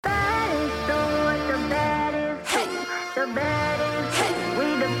baddest. Hey, we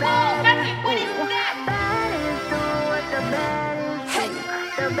the baddest. What is that? Baddest do what the baddest. Hey,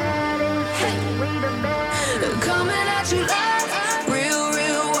 the baddest. Hey, we the baddest. Coming at you like real,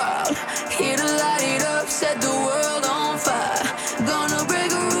 real wild. Here to light it up, set the world on fire. Gonna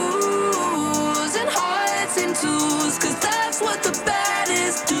break rules and hearts in twos, cause that's what the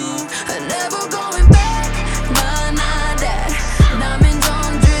baddest do. Never going back, nah, nah, that. Diamonds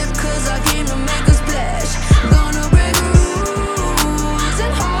on drip, cause I came to make a splash. Gonna break rules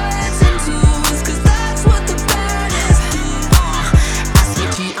and hearts in twos, cause that's what the baddest do. I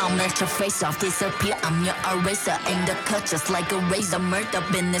switch you, I'll let your face off, disappear, I'm your eraser. In the cut just like a razor, murder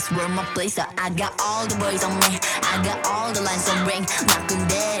business, world my blazer. I got all the boys on me, I got all the lines on ring. Not good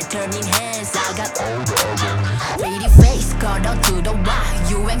dead, turning heads, I got all the eyes on me. Pretty face, 걸어 들어와,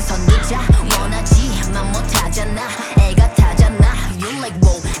 유행 선두자. 원하지만 못하잖아, 애가 타잖아. You like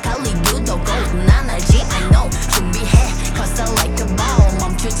wow, 갈리우도 go, 난 알지, I know. 준비해, cause I like a ball,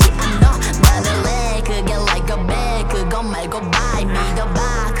 멈추지 않아. 나를래, 그게 like a bag, 그거 말고 bye.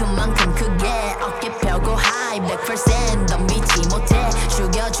 믿어봐, 그만큼 크게 어깨 펴고 high. 100% 덤비지 못해,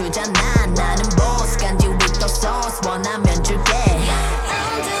 죽여주잖아. 나는 boss, 간지 with the sauce, 원하면 줄게.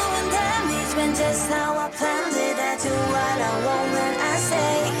 I'm doing damage when just how I planned it. I do what I want when I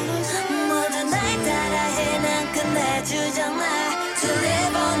say. 모든 날 따라해, 난 끝내주잖아. To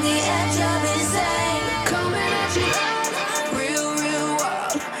live on the edge of insane. Coming at you like real, real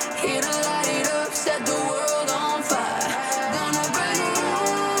wild. Here to light it up, set the world on fire. Gonna break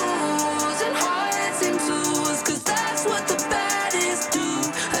rules and hearts in twos, cause that's what the baddest do.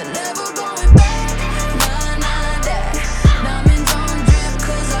 Never going back, nah, nah, that. Diamonds on drip,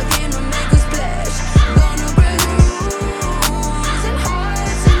 cause I came to make a splash. Gonna break rules and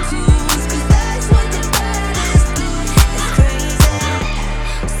hearts in twos, cause that's what the baddest do. It's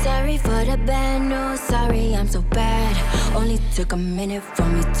crazy. Sorry for the bad news, sorry I'm so bad. Only took a minute for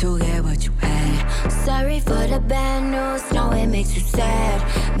me to get what you had. Sorry for the bad news, know it makes you sad.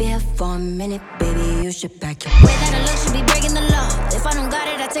 Be here for a minute, baby, you should pack your way that I look should be breaking the law. If I don't got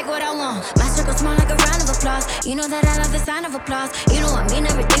it, I take what I want. My circle small like a round of applause. You know that I love the sign of applause. You know I mean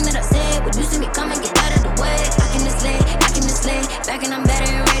everything that I say. When you see me come and get out of the way, I can just lay back and I'm better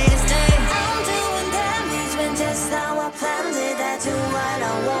and ready to stay. I'm doing damage when just how I planned it. I do what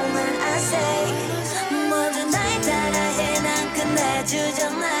I want when I say. 모든 날 따라해, 난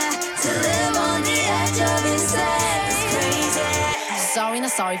끝내주잖아. To live on the edge of insane. It's crazy. Sorry,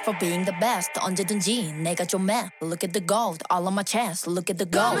 not sorry for being the best. 언제든지 내가 좀 mad. Look at the gold, all on my chest. Look at the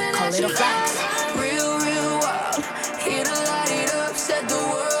gold, call it a flex. Real, real wild. Here to light it up, set the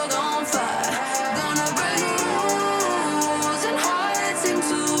world